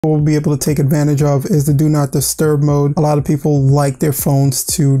What we'll be able to take advantage of is the do not disturb mode. A lot of people like their phones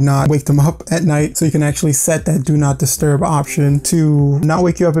to not wake them up at night, so you can actually set that do not disturb option to not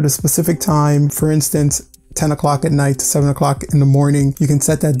wake you up at a specific time. For instance, 10 o'clock at night to 7 o'clock in the morning. You can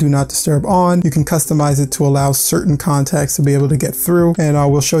set that do not disturb on. You can customize it to allow certain contacts to be able to get through, and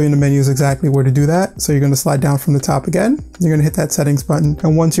we'll show you in the menus exactly where to do that. So you're going to slide down from the top again. You're going to hit that settings button,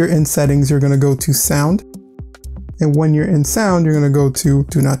 and once you're in settings, you're going to go to sound. And when you're in sound, you're going to go to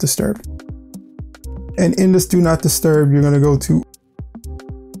do not disturb. And in this do not disturb, you're going to go to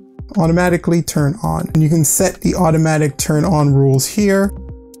automatically turn on. And you can set the automatic turn on rules here.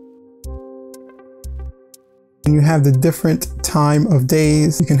 And you have the different time of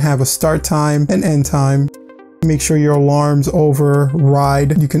days. You can have a start time and end time. Make sure your alarms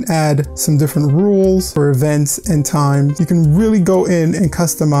override. You can add some different rules for events and times. You can really go in and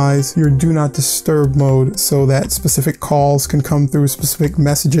customize your do not disturb mode so that specific calls can come through, specific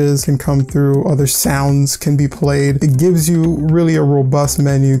messages can come through, other sounds can be played. It gives you really a robust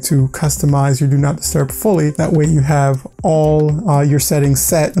menu to customize your do not disturb fully. That way you have all your settings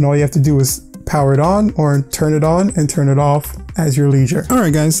set, and all you have to do is power it on or turn it on and turn it off as your leisure. All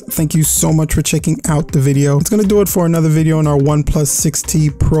right, guys, thank you so much for checking out the video. It's going to do it for another video in our OnePlus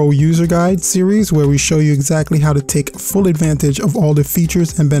 6T Pro user guide series, where we show you exactly how to take full advantage of all the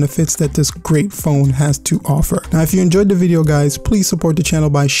features and benefits that this great phone has to offer. Now, if you enjoyed the video, guys, please support the channel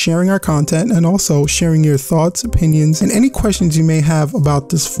by sharing our content and also sharing your thoughts, opinions, and any questions you may have about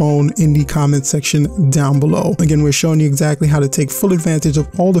this phone in the comment section down below. Again, we're showing you exactly how to take full advantage of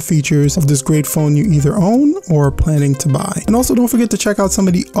all the features of this great phone you either own or are planning to buy. And also don't forget to check out some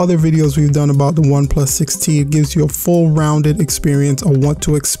of the other videos we've done about the OnePlus 6T. It gives you a full rounded experience of what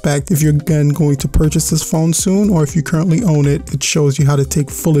to expect if you're again going to purchase this phone soon, or if you currently own it. It shows you how to take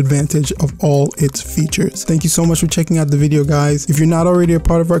full advantage of all its features. Thank you so much for checking out the video, guys. If you're not already a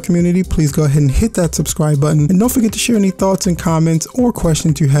part of our community, please go ahead and hit that subscribe button, and don't forget to share any thoughts and comments or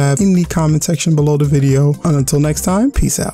questions you have in the comment section below the video. And until next time, peace out.